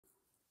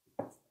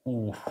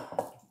Ooh.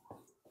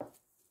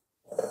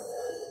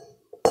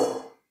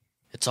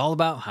 It's all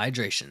about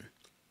hydration.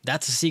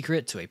 That's the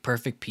secret to a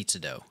perfect pizza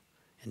dough.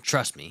 And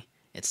trust me,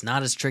 it's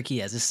not as tricky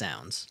as it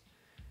sounds.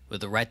 With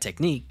the right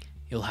technique,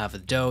 you'll have a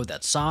dough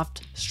that's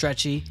soft,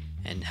 stretchy,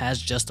 and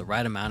has just the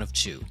right amount of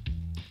chew.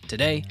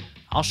 Today,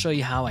 I'll show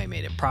you how I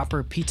made a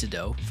proper pizza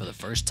dough for the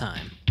first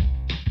time.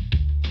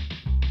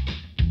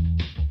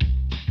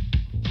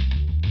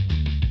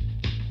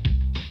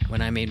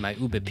 When I made my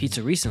ube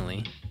pizza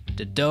recently,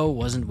 the dough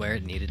wasn't where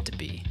it needed to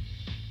be.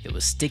 It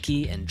was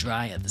sticky and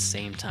dry at the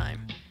same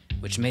time,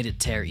 which made it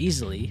tear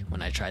easily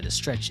when I tried to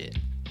stretch it.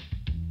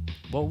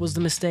 What was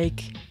the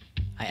mistake?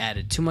 I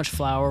added too much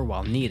flour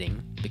while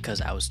kneading because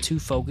I was too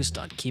focused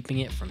on keeping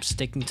it from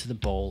sticking to the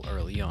bowl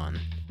early on.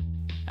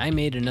 I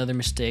made another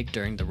mistake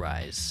during the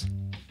rise.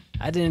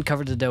 I didn't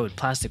cover the dough with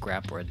plastic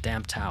wrap or a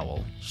damp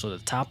towel, so the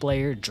top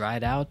layer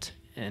dried out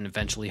and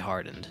eventually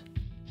hardened.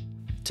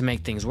 To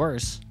make things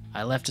worse,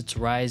 I left it to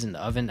rise in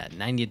the oven at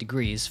 90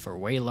 degrees for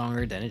way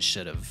longer than it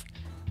should have,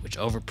 which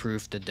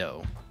overproofed the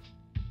dough.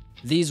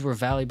 These were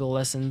valuable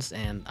lessons,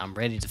 and I'm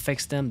ready to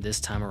fix them this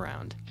time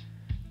around.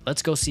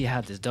 Let's go see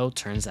how this dough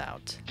turns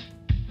out.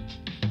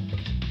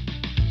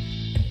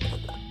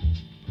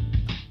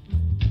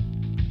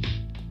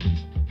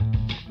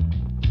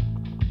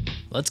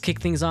 Let's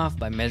kick things off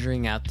by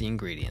measuring out the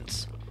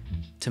ingredients.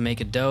 To make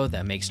a dough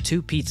that makes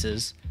 2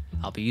 pizzas,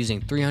 I'll be using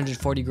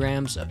 340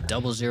 grams of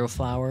 00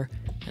 flour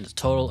and a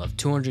total of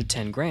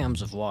 210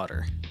 grams of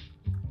water.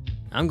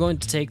 I'm going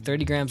to take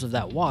 30 grams of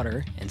that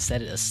water and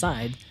set it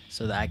aside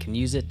so that I can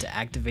use it to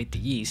activate the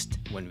yeast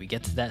when we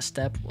get to that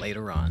step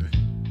later on.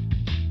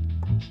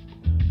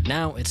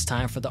 Now it's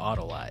time for the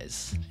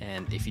autolyze,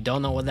 and if you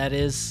don't know what that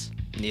is,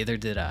 neither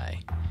did I.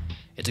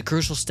 It's a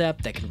crucial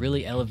step that can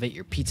really elevate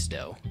your pizza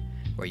dough,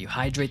 where you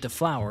hydrate the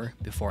flour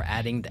before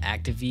adding the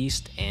active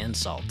yeast and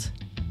salt.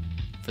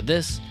 For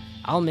this,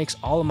 I'll mix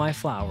all of my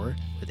flour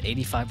with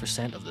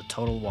 85% of the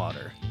total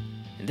water,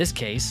 in this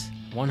case,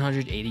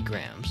 180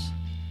 grams.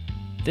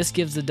 This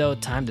gives the dough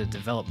time to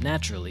develop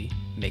naturally,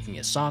 making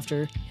it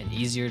softer and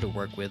easier to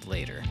work with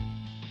later.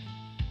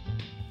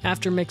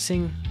 After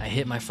mixing, I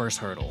hit my first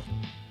hurdle.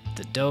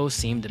 The dough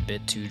seemed a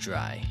bit too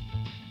dry.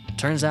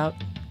 Turns out,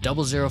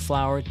 00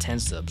 flour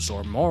tends to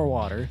absorb more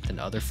water than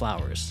other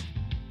flours.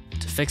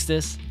 To fix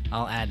this,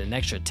 I'll add an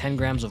extra 10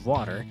 grams of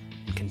water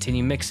and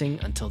continue mixing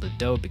until the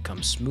dough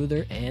becomes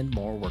smoother and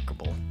more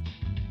workable.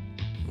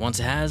 Once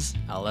it has,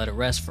 I'll let it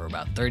rest for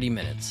about 30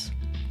 minutes.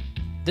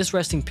 This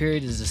resting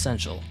period is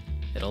essential.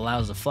 It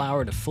allows the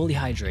flour to fully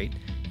hydrate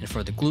and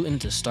for the gluten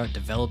to start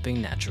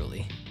developing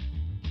naturally.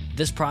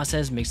 This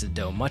process makes the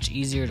dough much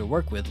easier to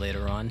work with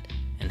later on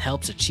and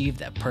helps achieve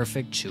that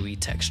perfect chewy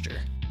texture.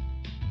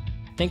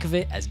 Think of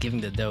it as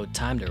giving the dough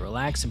time to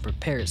relax and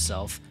prepare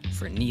itself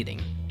for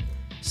kneading.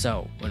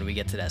 So, when we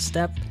get to that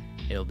step,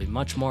 it'll be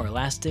much more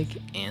elastic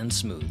and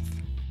smooth.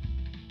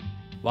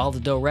 While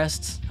the dough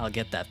rests, I'll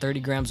get that 30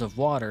 grams of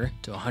water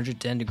to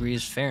 110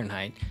 degrees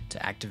Fahrenheit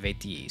to activate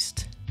the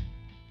yeast.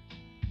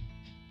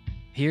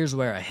 Here's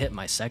where I hit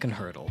my second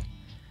hurdle.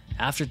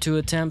 After 2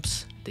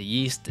 attempts, the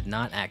yeast did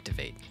not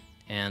activate,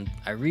 and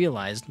I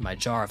realized my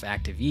jar of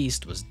active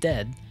yeast was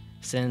dead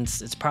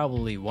since it's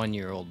probably 1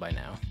 year old by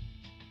now.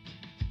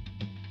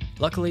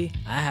 Luckily,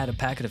 I had a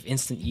packet of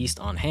instant yeast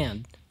on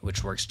hand,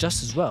 which works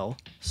just as well,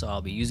 so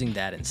I'll be using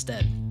that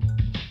instead.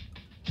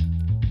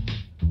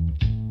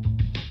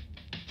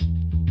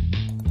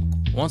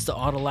 Once the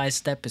autolyze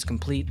step is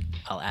complete,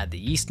 I'll add the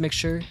yeast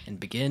mixture and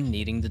begin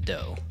kneading the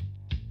dough.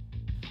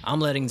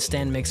 I'm letting the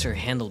stand mixer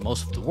handle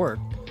most of the work,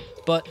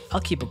 but I'll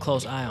keep a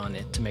close eye on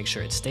it to make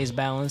sure it stays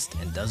balanced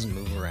and doesn't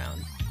move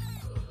around.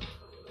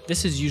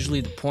 This is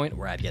usually the point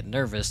where I'd get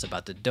nervous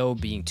about the dough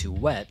being too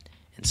wet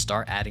and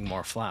start adding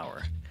more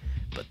flour,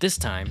 but this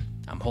time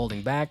I'm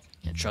holding back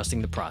and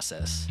trusting the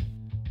process.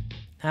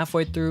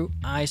 Halfway through,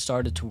 I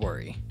started to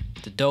worry.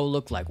 The dough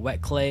looked like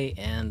wet clay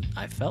and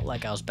I felt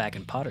like I was back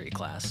in pottery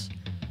class.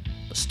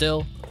 But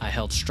still, I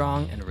held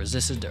strong and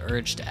resisted the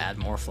urge to add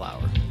more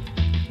flour.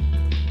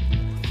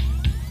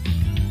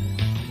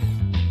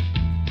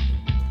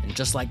 And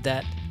just like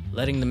that,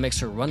 letting the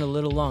mixer run a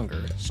little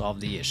longer solved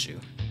the issue.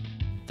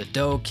 The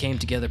dough came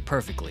together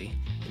perfectly,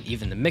 and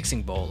even the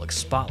mixing bowl looks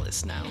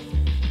spotless now.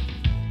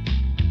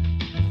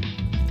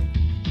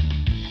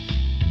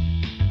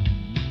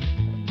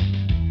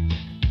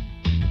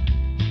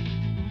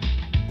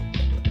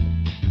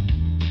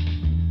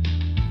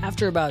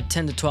 After about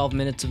 10 to 12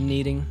 minutes of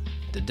kneading,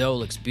 the dough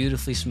looks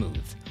beautifully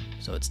smooth,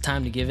 so it's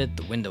time to give it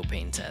the window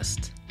pane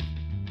test.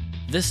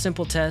 This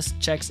simple test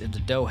checks if the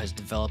dough has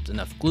developed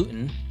enough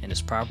gluten and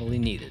is properly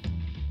kneaded.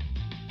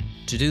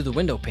 To do the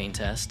window pane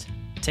test,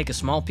 take a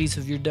small piece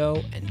of your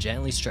dough and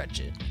gently stretch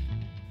it.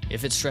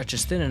 If it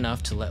stretches thin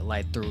enough to let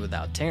light through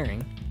without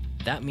tearing,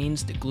 that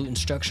means the gluten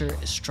structure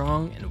is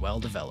strong and well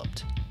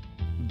developed.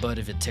 But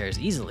if it tears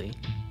easily,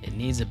 it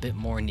needs a bit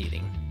more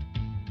kneading.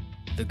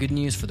 The good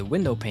news for the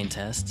window pane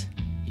test,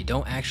 you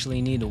don't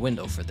actually need a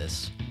window for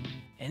this.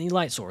 Any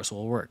light source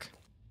will work.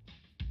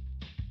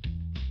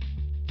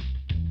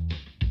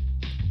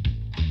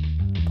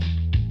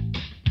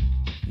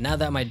 Now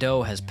that my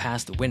dough has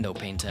passed the window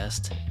pane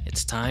test,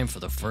 it's time for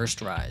the first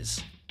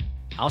rise.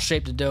 I'll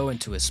shape the dough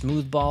into a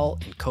smooth ball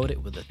and coat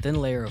it with a thin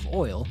layer of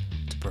oil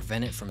to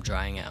prevent it from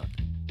drying out.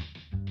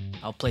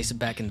 I'll place it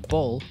back in the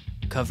bowl,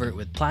 cover it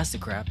with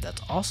plastic wrap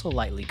that's also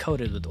lightly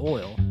coated with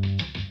oil,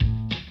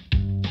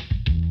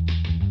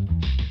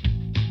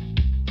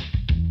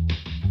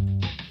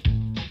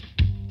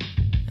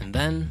 and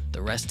then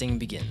the resting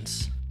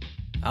begins.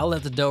 I'll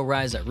let the dough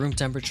rise at room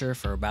temperature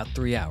for about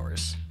 3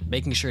 hours,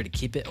 making sure to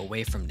keep it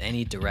away from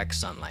any direct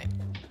sunlight.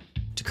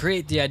 To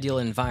create the ideal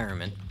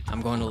environment,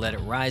 I'm going to let it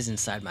rise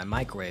inside my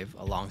microwave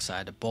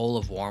alongside a bowl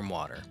of warm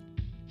water.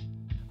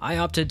 I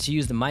opted to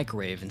use the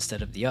microwave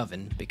instead of the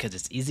oven because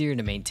it's easier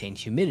to maintain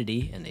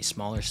humidity in a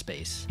smaller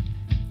space.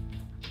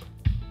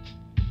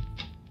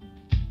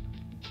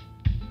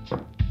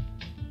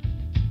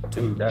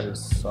 Dude, that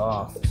is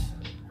soft.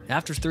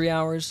 After 3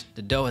 hours,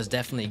 the dough has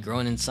definitely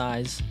grown in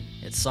size.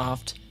 It's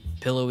soft,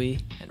 pillowy,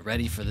 and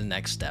ready for the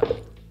next step.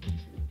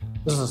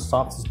 This is the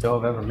softest dough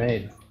I've ever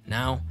made.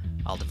 Now,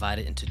 I'll divide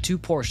it into 2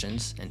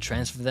 portions and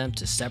transfer them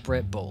to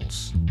separate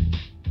bowls.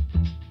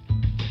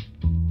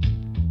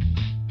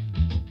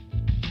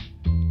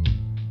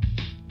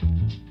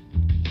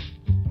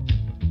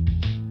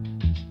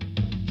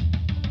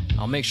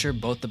 I'll make sure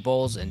both the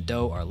bowls and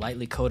dough are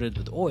lightly coated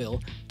with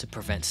oil to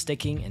prevent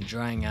sticking and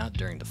drying out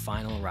during the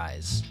final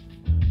rise.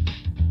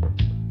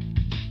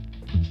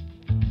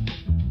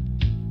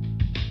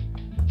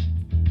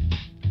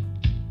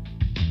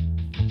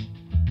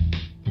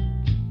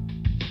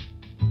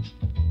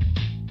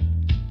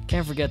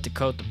 Can't forget to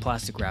coat the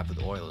plastic wrap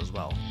with oil as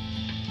well.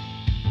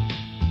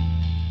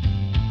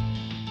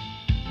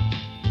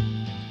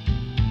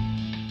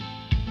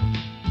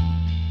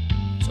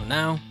 So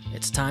now,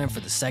 it's time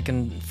for the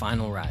second and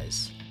final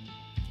rise.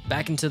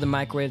 Back into the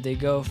microwave they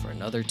go for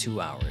another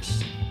 2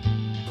 hours.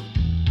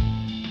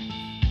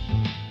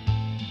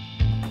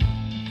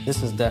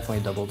 This is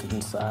definitely doubled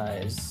in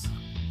size.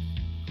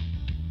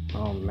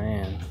 Oh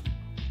man.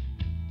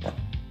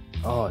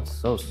 Oh, it's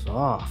so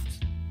soft.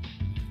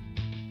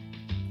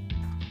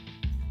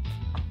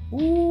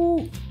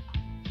 Ooh.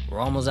 We're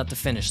almost at the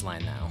finish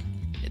line now.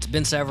 It's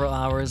been several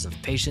hours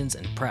of patience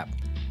and prep,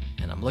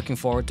 and I'm looking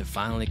forward to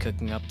finally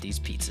cooking up these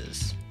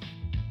pizzas.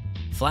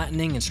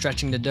 Flattening and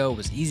stretching the dough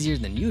was easier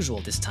than usual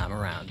this time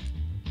around.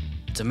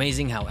 It's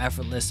amazing how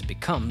effortless it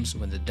becomes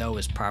when the dough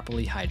is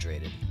properly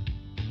hydrated.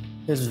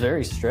 It's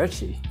very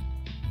stretchy.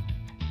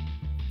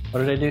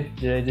 What did I do?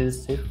 Did I do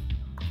this too?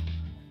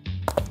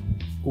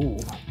 Ooh.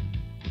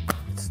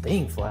 It's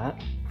staying flat.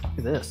 Look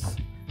at this.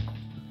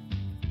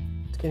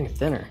 It's getting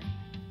thinner.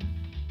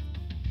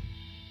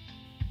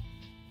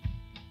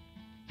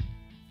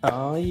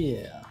 Oh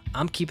yeah.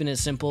 I'm keeping it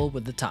simple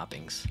with the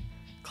toppings.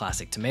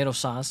 Classic tomato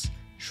sauce,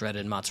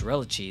 shredded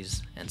mozzarella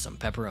cheese, and some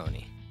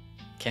pepperoni.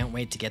 Can't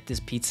wait to get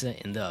this pizza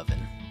in the oven.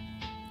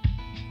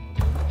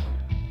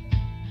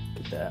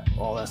 Get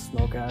all that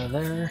smoke out of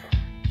there.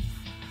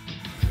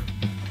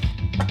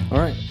 All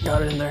right,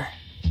 got it in there.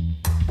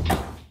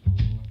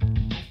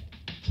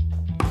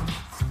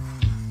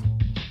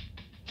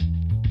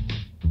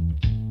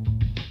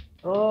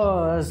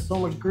 Oh, that's so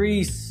much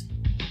grease.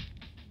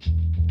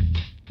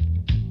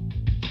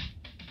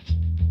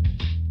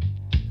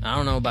 I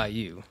don't know about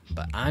you,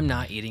 but I'm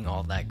not eating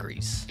all that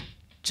grease.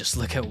 Just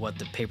look at what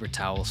the paper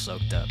towel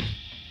soaked up.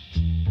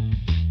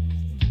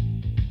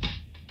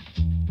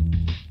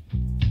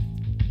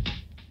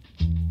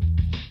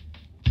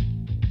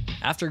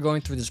 After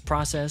going through this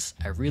process,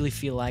 I really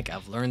feel like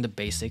I've learned the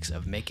basics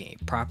of making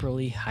a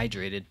properly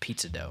hydrated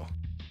pizza dough.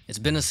 It's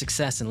been a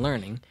success in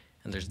learning,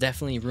 and there's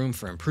definitely room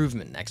for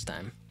improvement next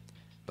time.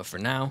 But for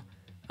now,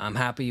 I'm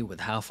happy with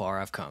how far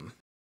I've come.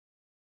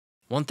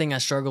 One thing I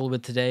struggled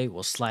with today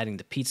was sliding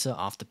the pizza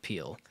off the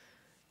peel,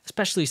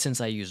 especially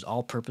since I used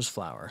all-purpose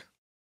flour.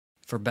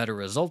 For better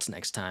results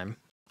next time,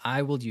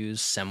 I will use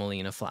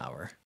semolina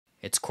flour.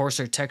 Its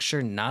coarser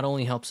texture not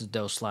only helps the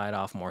dough slide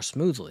off more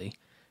smoothly,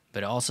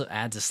 but it also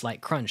adds a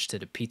slight crunch to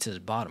the pizza's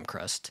bottom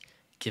crust,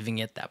 giving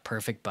it that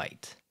perfect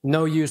bite.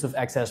 No use of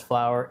excess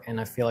flour, and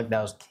I feel like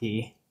that was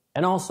key.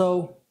 And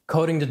also,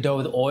 coating the dough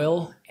with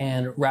oil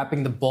and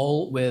wrapping the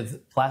bowl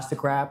with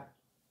plastic wrap,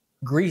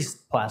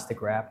 greased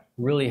plastic wrap,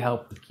 really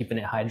helped with keeping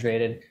it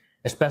hydrated,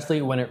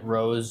 especially when it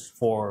rose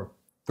for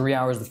 3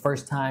 hours the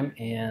first time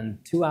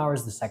and 2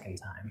 hours the second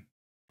time.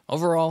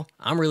 Overall,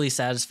 I'm really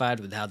satisfied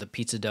with how the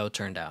pizza dough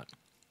turned out.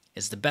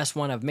 It's the best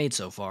one I've made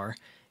so far,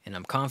 and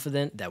I'm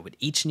confident that with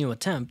each new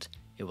attempt,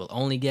 it will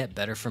only get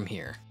better from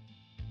here.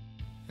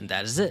 And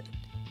that is it.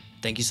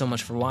 Thank you so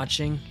much for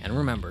watching, and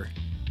remember,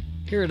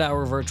 here at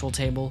our virtual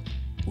table,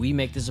 we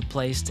make this a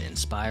place to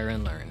inspire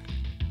and learn.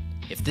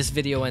 If this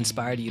video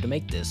inspired you to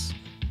make this,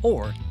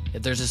 or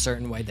if there's a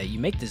certain way that you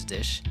make this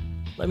dish,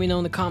 let me know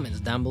in the comments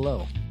down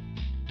below.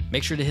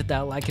 Make sure to hit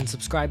that like and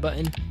subscribe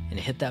button, and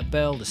hit that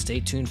bell to stay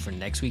tuned for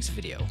next week's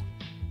video,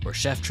 where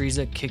Chef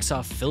Teresa kicks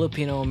off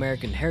Filipino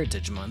American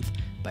Heritage Month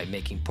by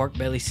making pork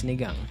belly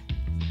sinigang.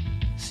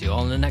 See you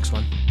all in the next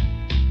one.